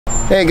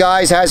Hey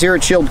guys, Haz here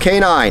at Shield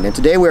Canine, and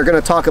today we're going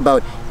to talk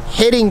about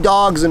hitting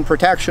dogs in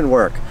protection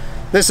work.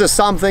 This is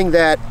something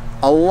that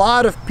a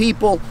lot of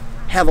people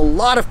have a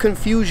lot of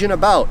confusion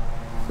about.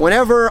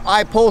 Whenever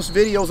I post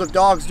videos of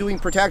dogs doing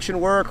protection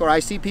work, or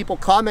I see people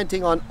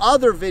commenting on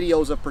other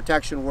videos of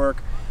protection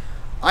work,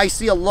 I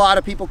see a lot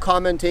of people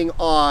commenting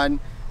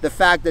on the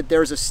fact that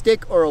there's a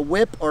stick or a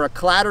whip or a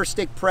clatter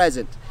stick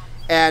present.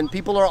 And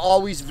people are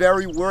always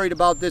very worried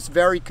about this,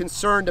 very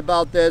concerned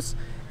about this.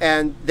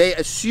 And they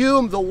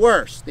assume the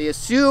worst. They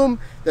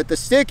assume that the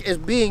stick is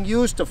being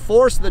used to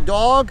force the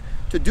dog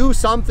to do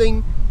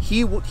something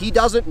he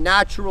doesn't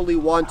naturally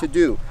want to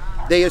do.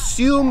 They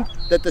assume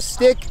that the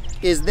stick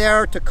is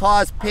there to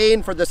cause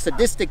pain for the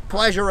sadistic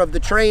pleasure of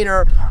the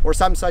trainer or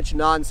some such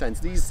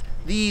nonsense.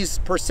 These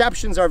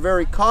perceptions are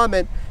very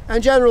common,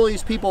 and generally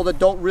it's people that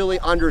don't really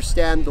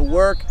understand the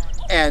work,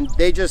 and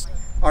they just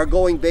are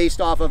going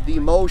based off of the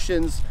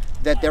emotions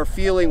that they're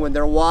feeling when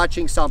they're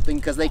watching something,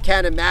 because they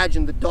can't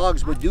imagine that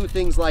dogs would do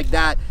things like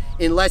that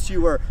unless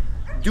you were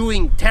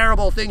doing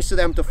terrible things to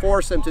them to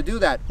force them to do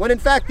that, when in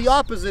fact the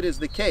opposite is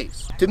the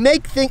case. To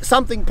make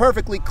something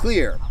perfectly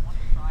clear,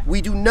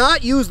 we do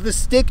not use the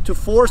stick to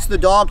force the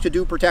dog to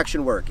do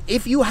protection work.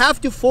 If you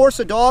have to force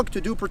a dog to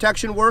do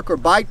protection work or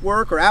bite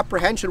work or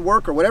apprehension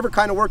work or whatever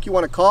kind of work you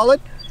want to call it,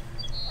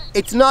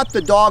 it's not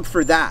the dog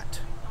for that.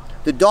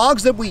 The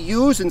dogs that we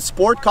use in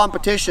sport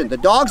competition, the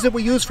dogs that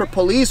we use for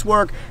police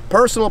work,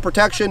 personal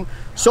protection,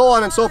 so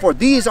on and so forth,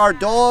 these are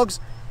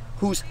dogs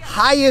whose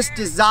highest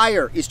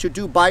desire is to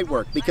do bite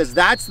work, because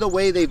that's the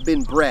way they've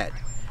been bred.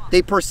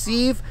 They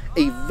perceive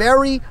a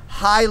very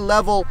high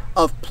level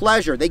of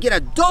pleasure. They get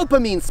a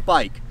dopamine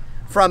spike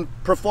from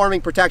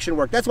performing protection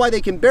work. That's why they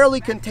can barely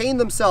contain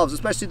themselves,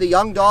 especially the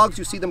young dogs.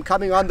 You see them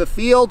coming on the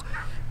field,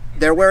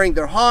 they're wearing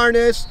their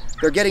harness,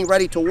 they're getting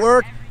ready to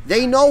work.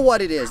 They know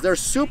what it is. They're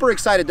super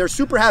excited. They're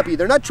super happy.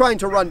 They're not trying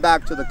to run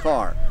back to the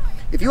car.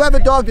 If you have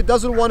a dog that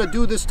doesn't want to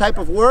do this type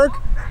of work,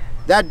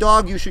 that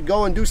dog, you should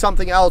go and do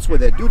something else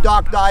with it. Do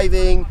dock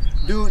diving,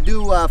 do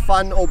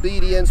fun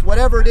obedience,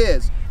 whatever it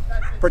is.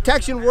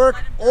 Protection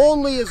work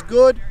only is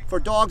good for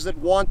dogs that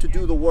want to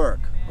do the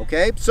work,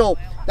 okay? So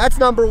that's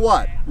number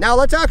one. Now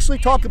let's actually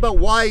talk about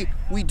why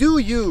we do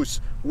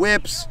use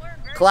whips,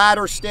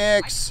 clatter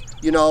sticks.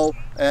 You know,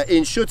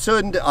 in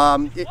Schutzhund,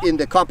 in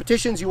the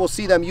competitions, you will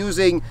see them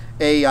using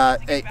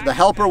the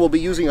helper will be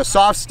using a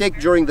soft stick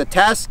during the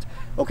test,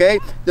 okay?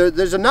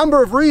 There's a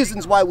number of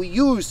reasons why we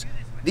use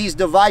these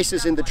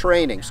devices in the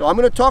training. So I'm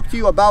going to talk to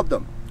you about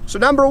them. So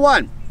number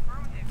one,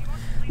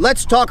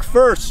 let's talk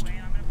first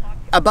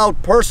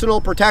about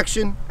personal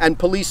protection and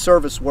police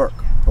service work,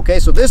 okay?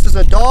 So this is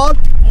a dog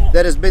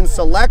that has been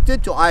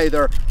selected to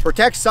either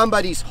protect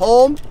somebody's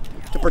home,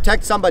 to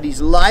protect somebody's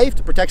life,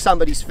 to protect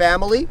somebody's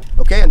family,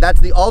 okay? And that's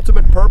the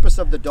ultimate purpose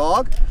of the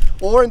dog.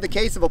 Or in the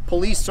case of a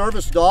police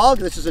service dog,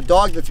 this is a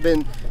dog that's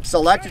been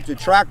selected to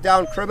track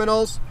down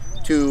criminals,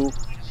 to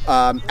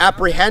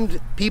apprehend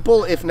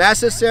people if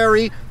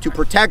necessary, to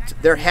protect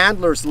their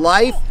handler's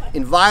life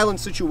in violent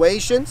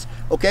situations,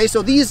 okay?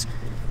 So these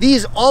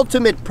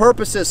ultimate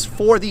purposes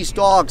for these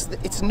dogs,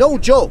 it's no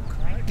joke.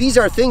 These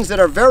are things that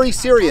are very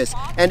serious,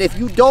 and if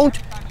you don't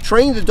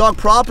train the dog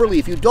properly,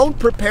 if you don't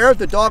prepare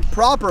the dog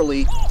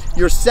properly,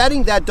 you're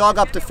setting that dog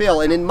up to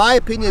fail. And in my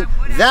opinion,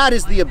 that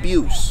is the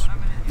abuse.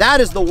 That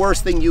is the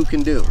worst thing you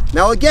can do.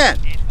 Now again,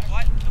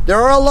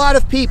 there are a lot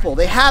of people,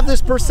 they have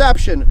this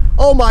perception,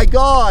 oh my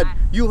God,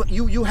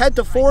 you had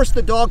to force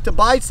the dog to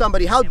bite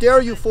somebody. How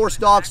dare you force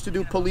dogs to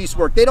do police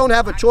work? They don't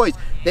have a choice.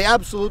 They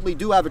absolutely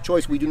do have a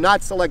choice. We do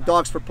not select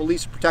dogs for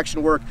police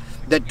protection work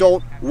that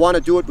don't want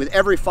to do it with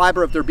every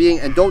fiber of their being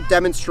and don't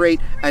demonstrate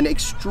an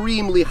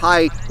extremely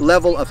high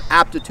level of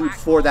aptitude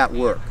for that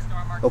work,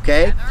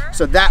 okay?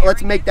 So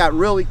let's make that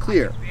really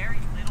clear.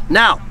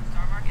 Now,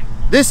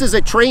 this is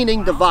a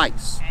training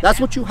device. That's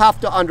what you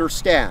have to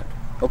understand,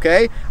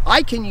 okay?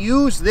 I can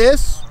use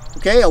this,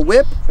 okay, a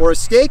whip or a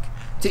stick,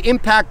 to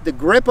impact the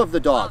grip of the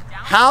dog,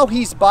 how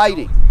he's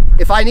biting.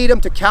 If I need him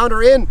to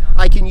counter in,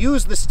 I can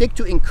use the stick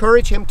to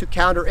encourage him to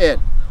counter in.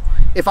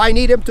 If I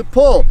need him to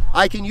pull,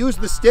 I can use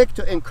the stick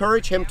to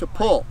encourage him to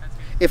pull.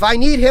 If I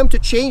need him to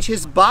change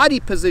his body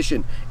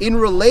position in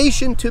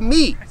relation to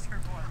me,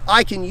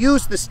 I can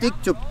use the stick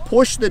to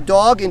push the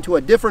dog into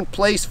a different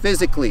place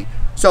physically.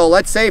 So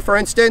let's say, for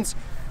instance,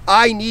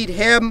 I need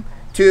him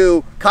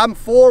to come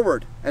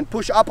forward and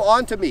push up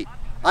onto me.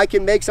 I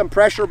can make some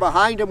pressure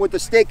behind him with the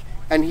stick,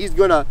 and he's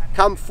gonna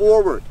come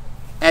forward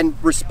and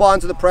respond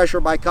to the pressure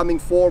by coming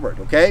forward,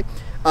 okay?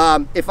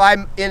 If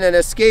I'm in an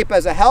escape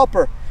as a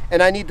helper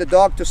and I need the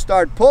dog to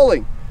start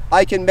pulling,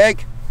 I can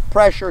make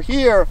pressure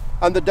here,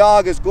 and the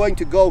dog is going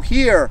to go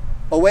here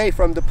away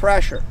from the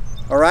pressure,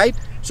 all right?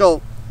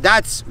 So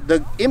that's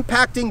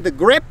impacting the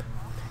grip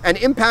and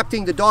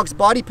impacting the dog's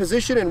body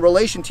position in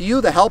relation to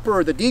you, the helper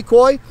or the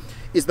decoy,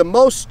 is the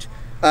most,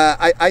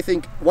 I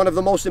think, one of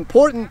the most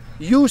important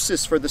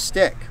uses for the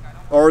stick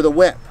or the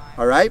whip,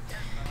 all right?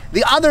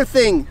 The other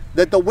thing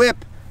that the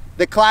whip,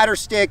 the clatter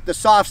stick, the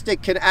soft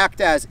stick can act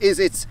as is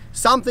it's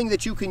something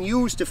that you can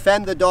use to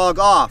fend the dog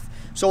off.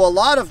 So a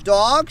lot of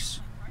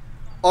dogs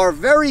are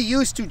very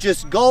used to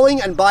just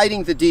going and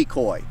biting the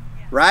decoy,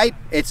 right?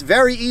 It's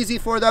very easy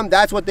for them.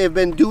 That's what they've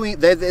been doing.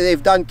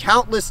 They've done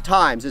countless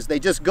times, is they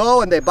just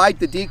go and they bite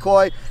the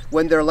decoy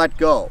when they're let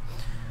go.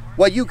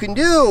 What you can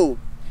do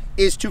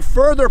is to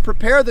further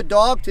prepare the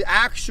dog to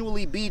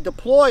actually be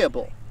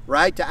deployable,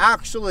 right? To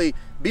actually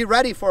be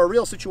ready for a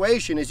real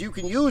situation, is you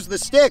can use the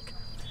stick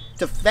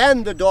to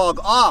fend the dog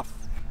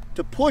off,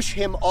 to push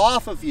him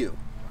off of you,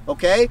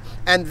 okay?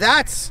 And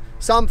that's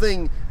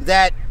something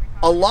that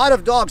a lot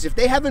of dogs, if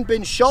they haven't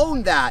been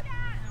shown that,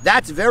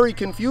 that's very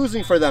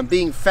confusing for them,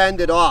 being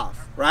fended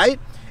off, right?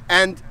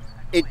 And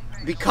it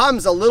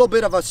becomes a little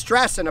bit of a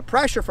stress and a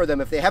pressure for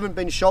them if they haven't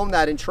been shown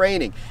that in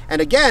training.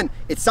 And again,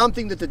 it's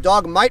something that the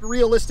dog might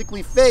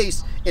realistically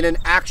face in an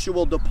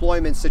actual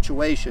deployment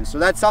situation. So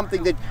that's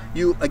something that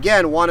you,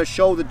 again, want to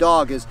show the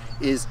dog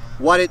is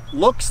what it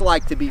looks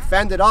like to be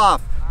fended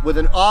off with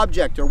an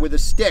object or with a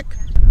stick.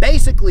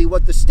 Basically,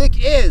 what the stick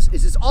is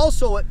it's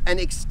also an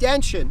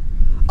extension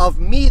of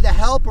me, the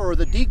helper, or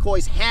the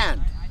decoy's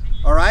hand,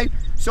 all right?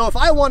 So if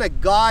I want to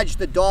gauge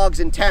the dog's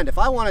intent, if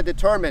I want to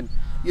determine,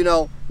 you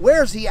know,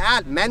 where's he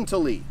at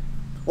mentally?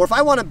 Or if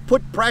I want to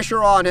put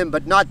pressure on him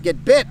but not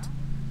get bit,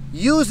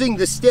 using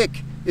the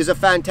stick is a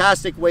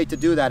fantastic way to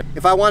do that.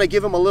 If I want to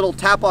give him a little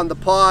tap on the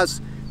paws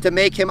to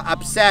make him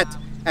upset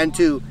and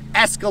to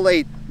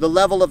escalate the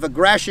level of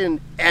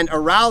aggression and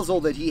arousal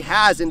that he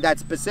has in that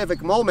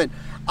specific moment,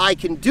 I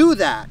can do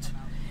that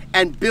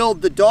and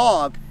build the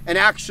dog and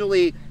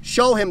actually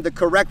show him the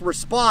correct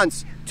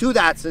response to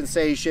that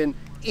sensation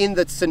in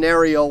the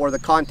scenario or the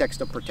context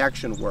of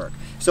protection work.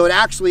 So it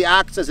actually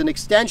acts as an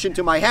extension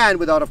to my hand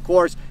without, of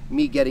course,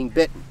 me getting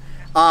bitten.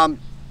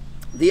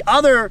 The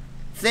other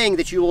thing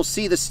that you will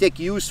see the stick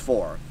used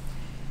for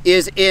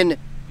is in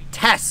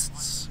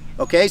tests,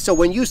 okay? So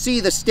when you see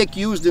the stick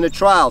used in a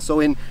trial, so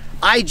in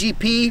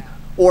IGP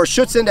or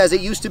Schutzhund as it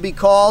used to be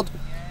called,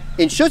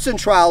 in Schutzhund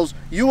trials,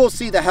 you will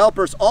see the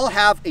helpers all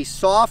have a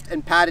soft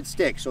and padded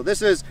stick. So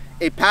this is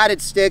a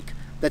padded stick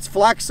that's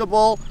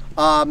flexible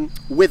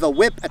with a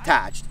whip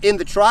attached. In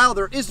the trial,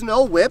 there is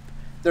no whip.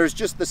 There's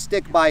just the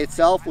stick by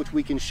itself, which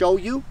we can show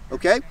you,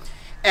 okay?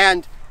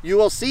 And you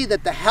will see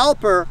that the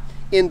helper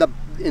in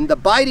the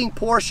biting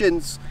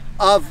portions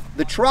of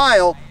the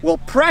trial will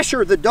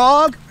pressure the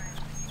dog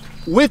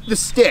with the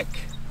stick.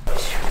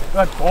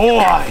 Good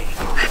boy.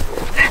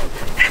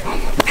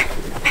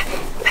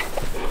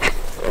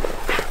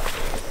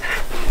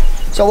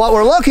 So what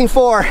we're looking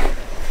for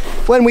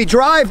when we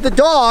drive the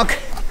dog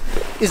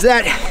is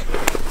that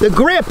the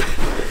grip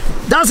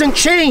doesn't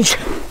change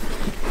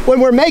when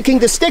we're making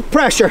the stick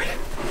pressure,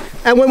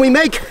 and when we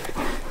make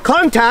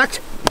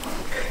contact,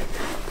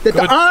 that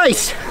the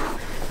eyes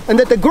and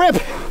that the grip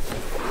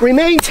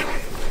remains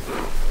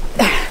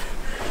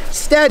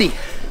steady.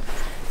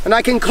 And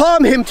I can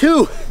calm him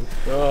too.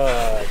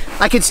 Good.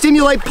 I can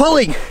stimulate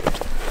pulling,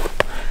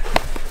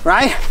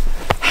 right?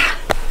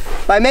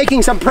 By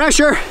making some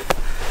pressure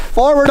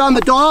forward on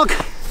the dog,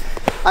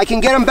 I can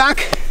get him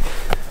back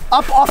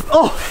up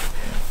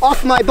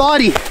off my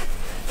body.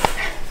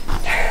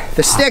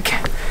 The stick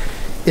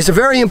is a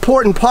very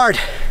important part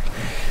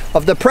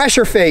of the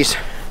pressure phase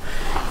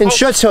in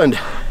Schutzhund,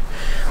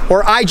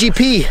 or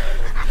IGP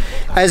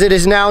as it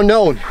is now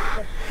known.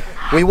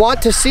 We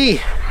want to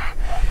see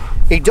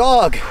a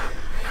dog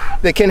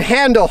that can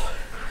handle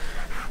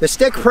the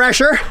stick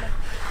pressure.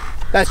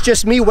 That's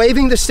just me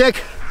waving the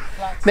stick,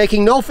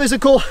 making no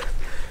physical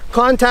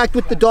contact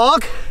with the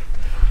dog,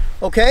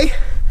 okay?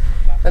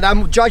 And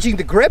I'm judging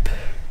the grip,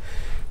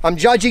 I'm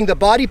judging the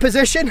body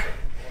position,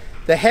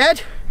 the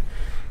head,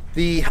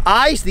 the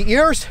eyes, the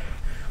ears.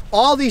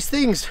 All these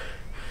things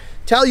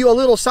tell you a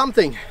little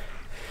something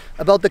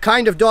about the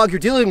kind of dog you're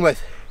dealing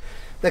with,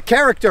 the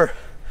character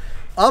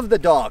of the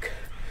dog.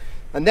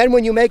 And then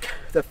when you make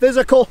the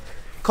physical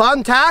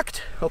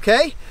contact,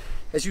 okay,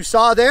 as you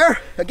saw there,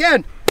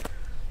 again,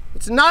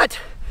 it's not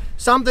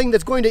something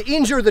that's going to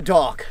injure the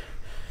dog.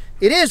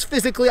 It is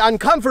physically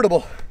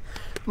uncomfortable.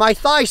 My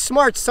thigh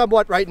smarts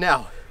somewhat right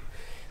now,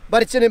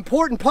 but it's an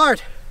important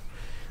part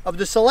of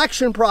the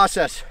selection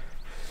process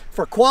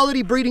for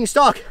quality breeding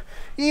stock.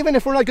 Even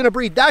if we're not going to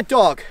breed that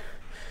dog,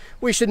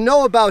 we should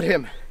know about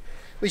him.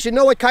 We should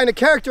know what kind of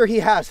character he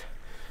has,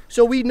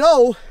 so we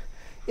know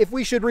if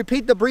we should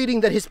repeat the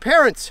breeding that his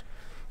parents,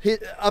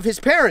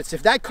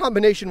 if that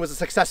combination was a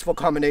successful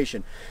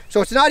combination.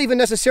 So it's not even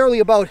necessarily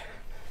about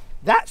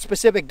that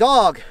specific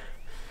dog.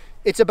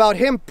 It's about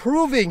him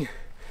proving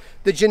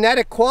the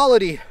genetic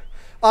quality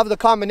of the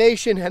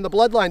combination and the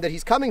bloodline that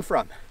he's coming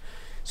from.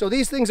 So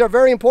these things are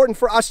very important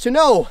for us to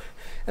know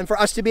and for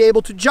us to be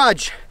able to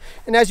judge.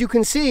 And as you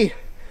can see,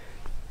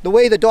 the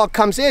way the dog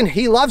comes in,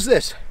 he loves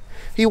this.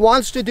 He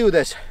wants to do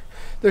this.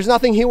 There's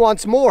nothing he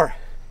wants more.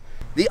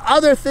 The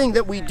other thing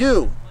that we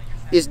do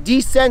is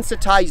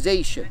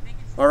desensitization,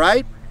 all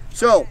right?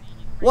 So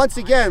once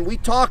again, we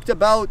talked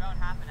about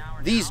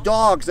these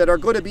dogs that are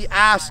going to be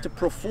asked to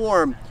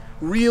perform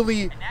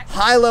really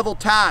high-level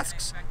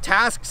tasks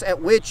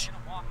at which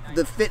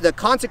the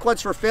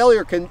consequence for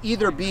failure can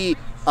either be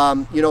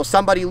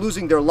somebody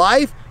losing their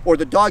life or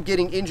the dog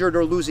getting injured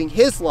or losing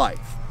his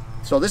life.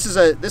 So this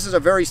is a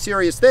very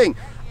serious thing.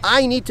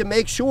 I need to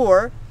make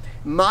sure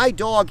my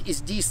dog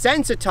is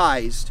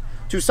desensitized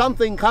to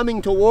something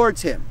coming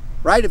towards him,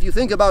 right? If you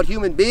think about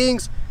human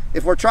beings,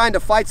 if we're trying to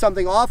fight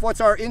something off,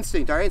 what's our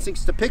instinct? Our instinct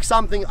is to pick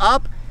something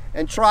up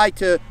and try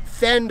to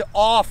fend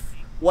off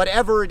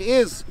whatever it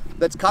is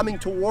that's coming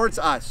towards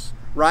us,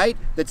 right?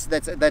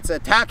 That's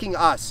attacking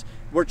us.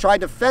 We're trying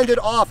to fend it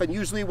off, and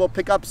usually we'll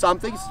pick up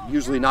something,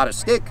 usually not a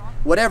stick,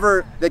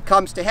 whatever that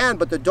comes to hand.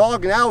 But the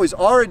dog now is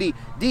already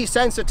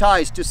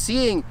desensitized to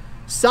seeing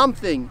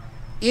something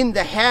in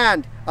the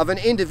hand of an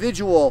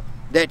individual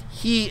that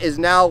he is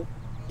now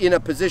in a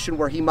position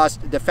where he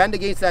must defend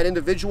against that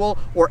individual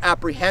or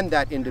apprehend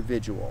that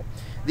individual.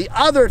 The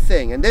other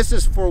thing, and this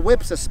is for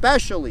whips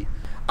especially,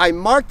 I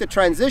mark the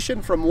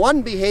transition from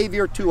one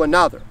behavior to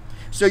another.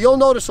 So you'll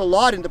notice a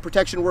lot in the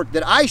protection work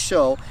that I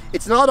show,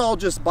 it's not all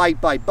just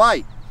bite, bite,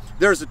 bite.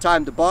 There's a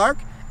time to bark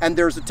and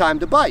there's a time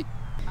to bite.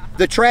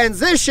 The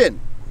transition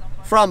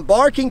from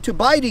barking to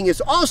biting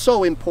is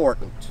also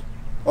important,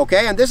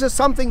 okay? And this is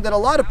something that a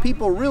lot of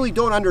people really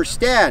don't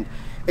understand.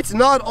 It's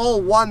not all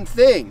one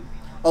thing.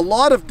 A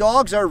lot of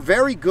dogs are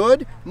very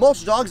good.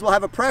 Most dogs will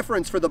have a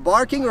preference for the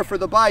barking or for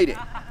the biting,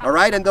 all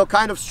right? And they'll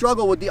kind of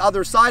struggle with the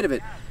other side of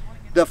it.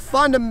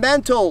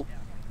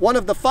 One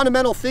of the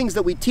fundamental things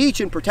that we teach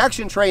in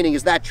protection training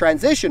is that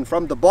transition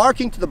from the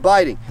barking to the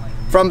biting,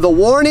 from the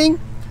warning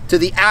to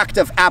the act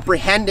of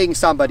apprehending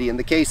somebody in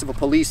the case of a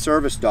police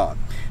service dog.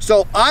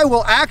 So I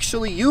will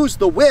actually use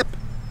the whip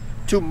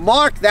to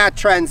mark that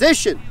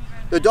transition.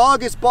 The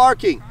dog is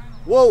barking.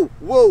 Whoa,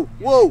 whoa,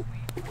 whoa.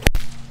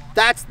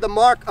 That's the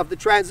mark of the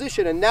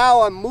transition, and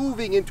now I'm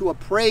moving into a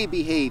prey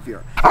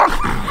behavior. Good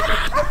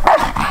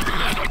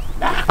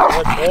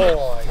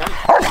boy.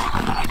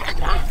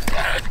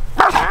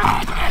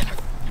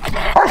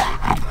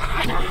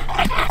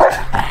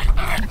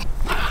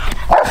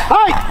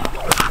 Hi!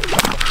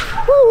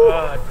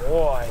 Good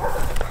boy.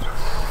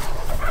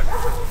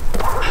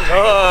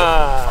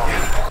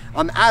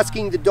 I'm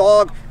asking the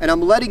dog, and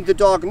I'm letting the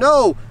dog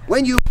know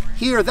when you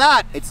hear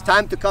that, it's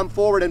time to come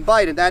forward and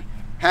bite, and that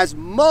has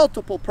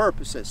multiple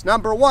purposes.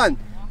 Number one,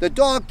 the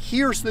dog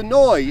hears the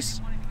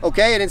noise,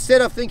 okay, and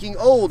instead of thinking,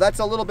 oh, that's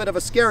a little bit of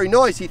a scary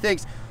noise, he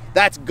thinks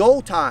that's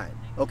go time,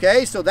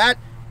 okay? So that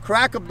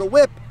crack of the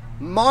whip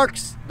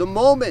marks the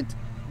moment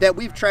that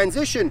we've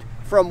transitioned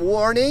from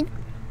warning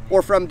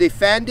or from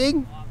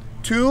defending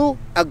to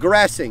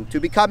aggressing, to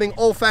becoming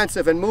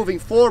offensive and moving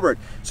forward.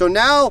 So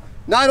now,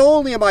 not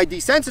only am I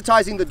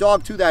desensitizing the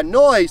dog to that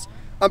noise,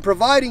 I'm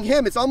providing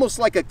him, it's almost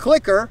like a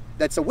clicker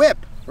that's a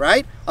whip,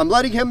 right? I'm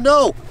letting him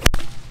know,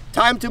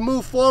 time to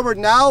move forward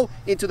now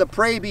into the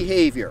prey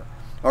behavior,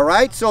 all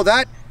right? So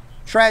that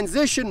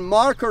transition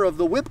marker of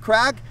the whip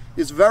crack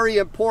is very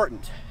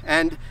important,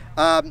 and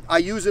I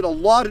use it a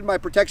lot in my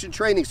protection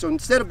training. So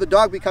instead of the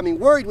dog becoming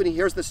worried when he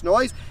hears this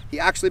noise, he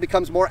actually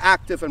becomes more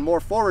active and more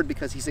forward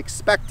because he's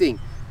expecting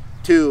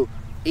to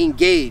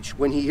engage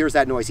when he hears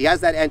that noise. He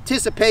has that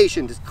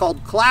anticipation. It's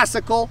called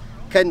classical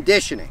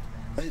conditioning.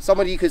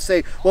 Somebody could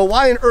say, well,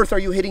 why on earth are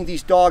you hitting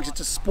these dogs?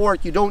 It's a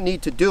sport, you don't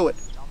need to do it.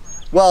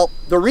 Well,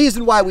 the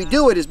reason why we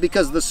do it is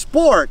because the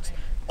sport,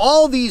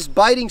 all these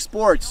biting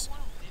sports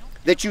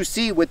that you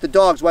see with the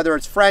dogs, whether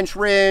it's French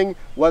ring,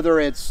 whether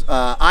it's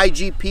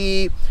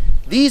IGP,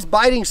 these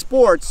biting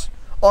sports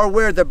are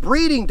where the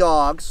breeding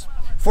dogs,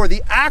 for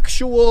the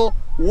actual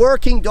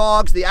working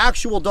dogs, the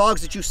actual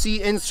dogs that you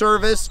see in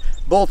service,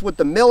 both with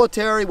the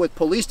military, with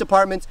police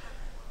departments,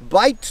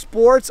 bite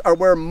sports are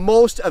where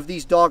most of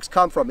these dogs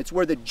come from. It's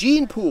where the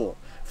gene pool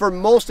for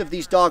most of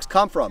these dogs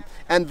come from.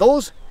 And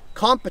those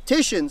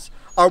competitions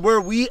are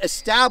where we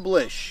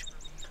establish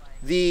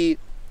the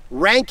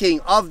ranking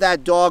of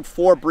that dog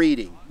for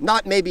breeding.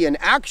 Not maybe an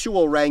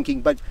actual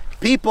ranking, but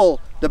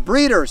people, the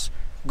breeders,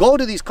 go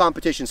to these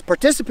competitions,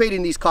 participate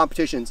in these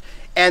competitions,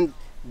 and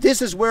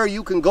this is where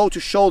you can go to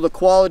show the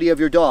quality of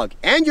your dog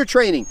and your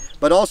training,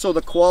 but also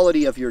the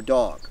quality of your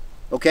dog.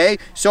 Okay,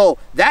 so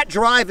that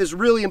drive is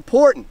really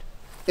important.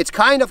 It's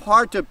kind of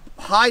hard to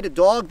hide a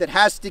dog that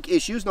has stick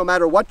issues, no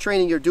matter what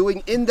training you're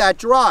doing, in that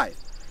drive.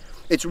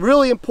 It's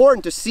really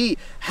important to see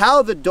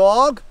how the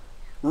dog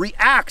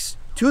reacts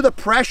to the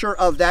pressure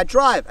of that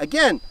drive.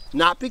 Again,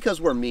 not because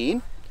we're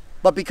mean,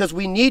 but because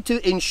we need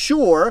to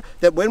ensure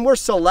that when we're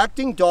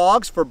selecting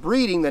dogs for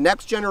breeding, the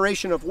next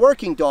generation of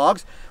working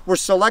dogs, we're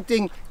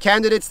selecting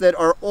candidates that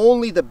are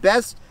only the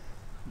best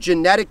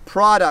genetic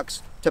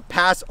products to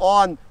pass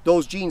on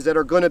those genes that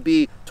are going to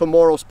be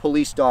tomorrow's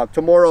police dog,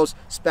 tomorrow's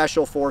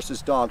special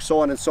forces dog, so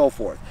on and so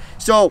forth.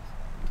 So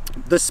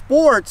the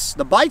sports,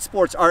 the bite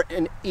sports, are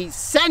an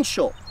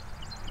essential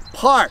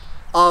part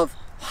of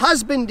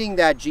husbanding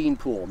that gene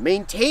pool,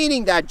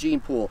 maintaining that gene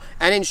pool,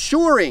 and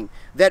ensuring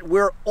that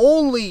we're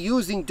only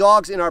using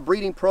dogs in our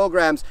breeding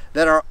programs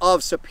that are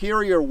of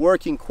superior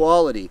working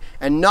quality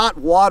and not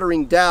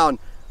watering down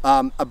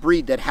a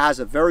breed that has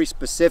a very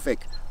specific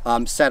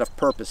set of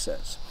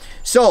purposes.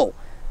 So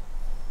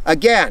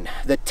again,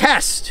 the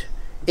test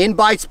in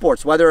bite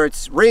sports, whether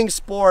it's ring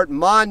sport,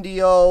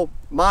 Mondio,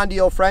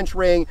 French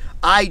ring,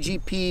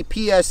 IGP,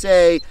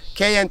 PSA,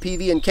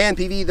 KNPV. In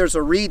KNPV, there's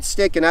a reed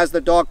stick, and as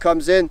the dog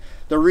comes in,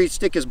 the reed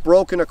stick is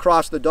broken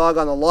across the dog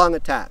on a long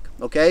attack,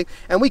 okay?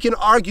 And we can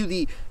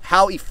argue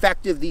how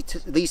effective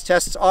these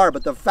tests are,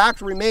 but the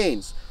fact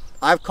remains,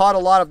 I've caught a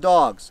lot of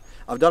dogs.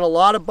 I've done a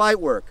lot of bite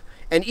work,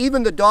 and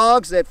even the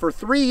dogs that for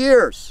 3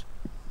 years,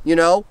 you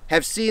know,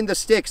 have seen the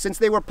stick. Since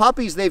they were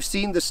puppies, they've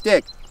seen the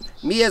stick.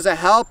 Me as a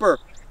helper,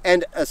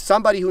 and as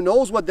somebody who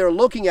knows what they're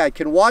looking at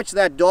can watch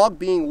that dog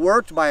being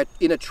worked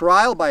in a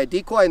trial by a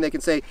decoy, and they can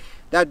say,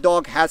 that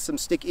dog has some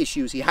stick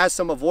issues. He has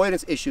some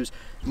avoidance issues.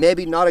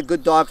 Maybe not a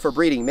good dog for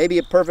breeding. Maybe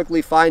a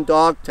perfectly fine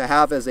dog to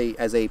have as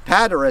a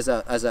pet or as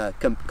a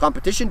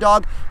competition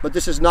dog, but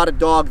this is not a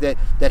dog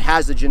that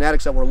has the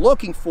genetics that we're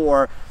looking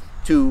for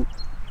to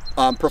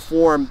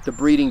perform the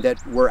breeding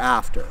that we're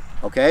after.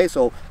 Okay,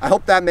 so I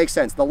hope that makes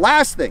sense. The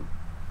last thing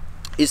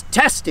is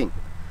testing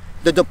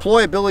the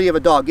deployability of a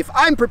dog. If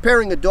I'm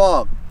preparing a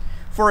dog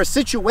for a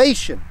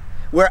situation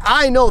where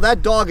I know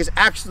that dog is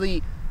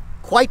actually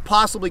quite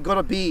possibly going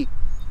to be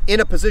in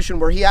a position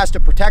where he has to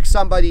protect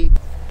somebody.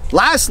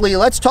 Lastly,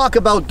 let's talk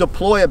about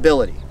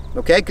deployability,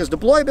 okay? Because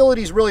deployability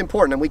is really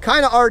important, and we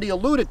kind of already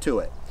alluded to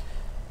it.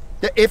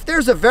 If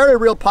there's a very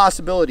real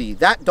possibility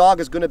that dog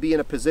is going to be in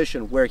a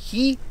position where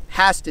he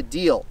has to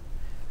deal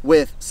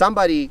with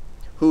somebody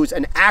who's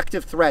an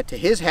active threat to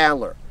his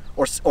handler,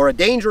 or a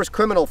dangerous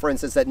criminal, for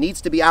instance, that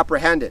needs to be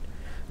apprehended,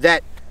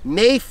 that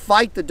may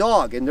fight the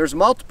dog. And there's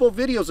multiple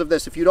videos of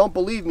this, if you don't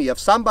believe me, of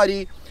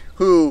somebody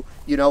who,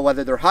 you know,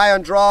 whether they're high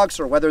on drugs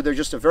or whether they're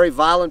just a very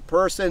violent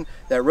person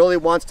that really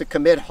wants to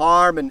commit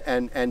harm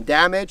and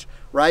damage,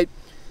 right?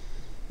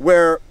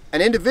 Where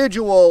an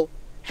individual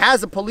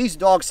has a police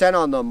dog sent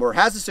on them, or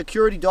has a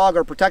security dog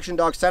or protection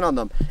dog sent on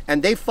them,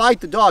 and they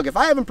fight the dog. If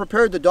I haven't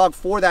prepared the dog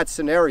for that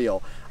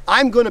scenario,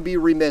 I'm going to be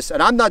remiss,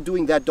 and I'm not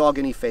doing that dog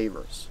any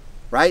favors,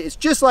 right? It's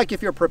just like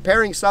if you're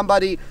preparing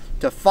somebody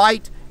to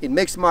fight in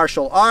mixed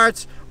martial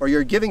arts, or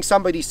you're giving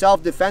somebody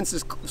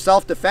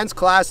self-defense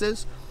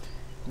classes.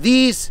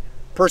 These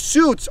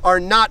pursuits are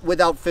not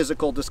without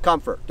physical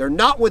discomfort. They're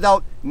not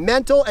without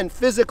mental and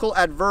physical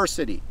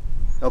adversity,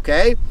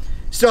 okay?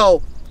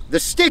 So the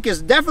stick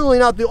is definitely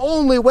not the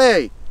only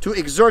way to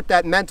exert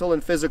that mental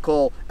and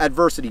physical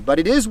adversity, but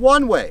it is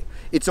one way.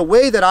 It's a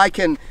way that I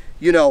can,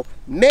 you know,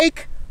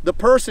 make the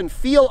person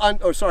feel,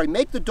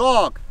 make the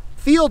dog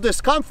feel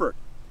discomfort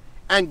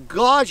and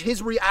gauge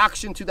his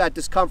reaction to that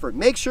discomfort.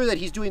 Make sure that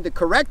he's doing the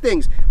correct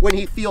things when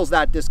he feels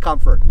that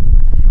discomfort,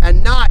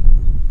 and not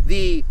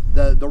the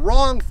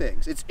wrong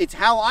things. It's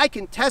how I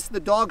can test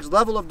the dog's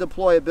level of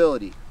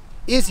deployability.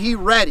 Is he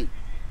ready?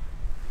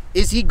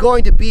 Is he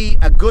going to be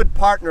a good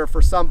partner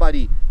for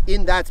somebody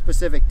in that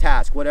specific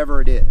task,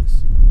 whatever it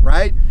is,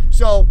 right?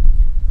 So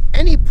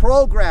any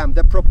program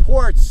that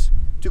purports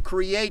to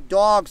create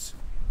dogs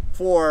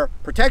for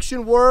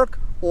protection work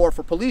or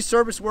for police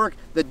service work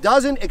that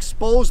doesn't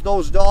expose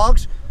those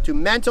dogs to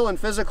mental and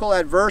physical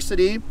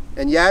adversity,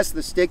 and yes,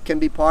 the stick can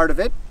be part of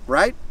it,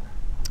 right?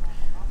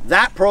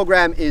 That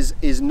program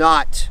is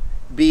not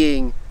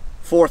being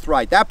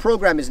forthright. That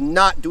program is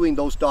not doing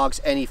those dogs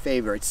any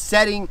favor. It's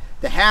setting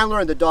the handler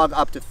and the dog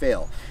up to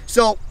fail.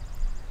 So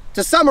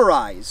to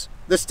summarize,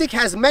 the stick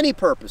has many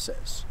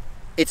purposes.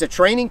 It's a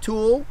training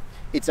tool,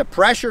 it's a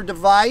pressure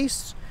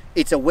device,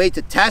 it's a way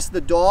to test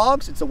the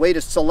dogs, it's a way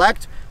to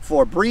select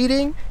for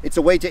breeding, it's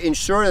a way to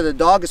ensure that the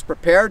dog is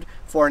prepared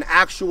for an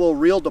actual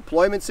real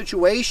deployment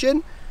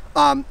situation.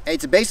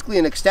 It's basically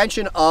an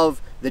extension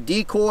of the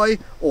decoy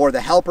or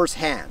the helper's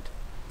hand.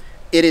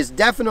 It is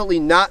definitely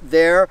not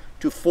there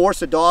to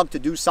force a dog to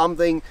do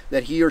something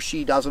that he or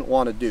she doesn't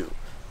want to do.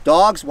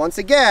 Dogs, once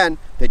again,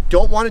 that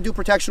don't want to do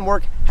protection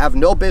work have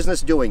no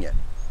business doing it.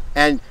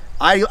 And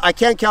I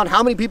can't count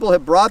how many people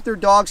have brought their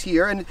dogs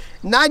here, and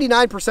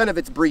 99% of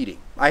it's breeding.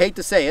 I hate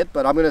to say it,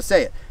 but I'm going to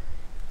say it.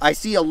 I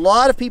see a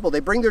lot of people, they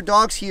bring their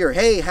dogs here.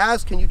 Hey,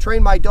 Haz, can you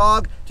train my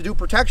dog to do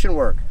protection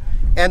work?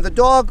 And the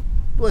dog,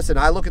 listen,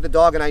 I look at the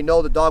dog and I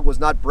know the dog was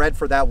not bred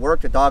for that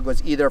work. The dog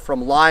was either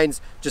from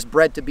lines just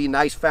bred to be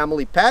nice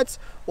family pets,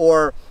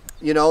 or,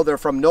 you know, they're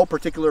from no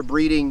particular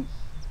breeding,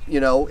 you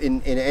know,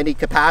 in any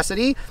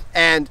capacity.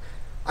 And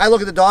I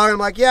look at the dog and I'm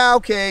like, yeah,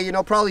 okay, you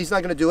know, probably he's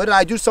not going to do it. And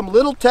I do some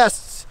little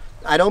tests.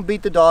 I don't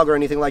beat the dog or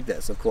anything like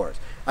this, of course.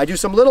 I do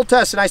some little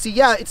tests and I see,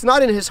 yeah, it's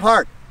not in his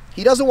heart.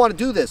 He doesn't want to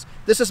do this.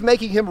 This is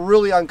making him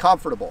really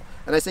uncomfortable.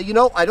 And I say, you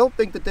know, I don't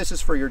think that this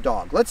is for your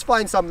dog. Let's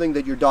find something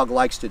that your dog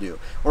likes to do.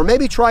 Or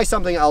maybe try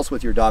something else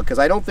with your dog, because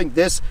I don't think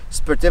this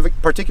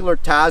particular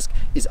task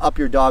is up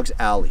your dog's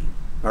alley.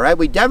 All right?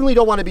 We definitely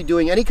don't want to be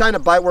doing any kind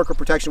of bite work or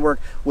protection work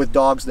with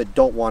dogs that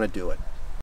don't want to do it.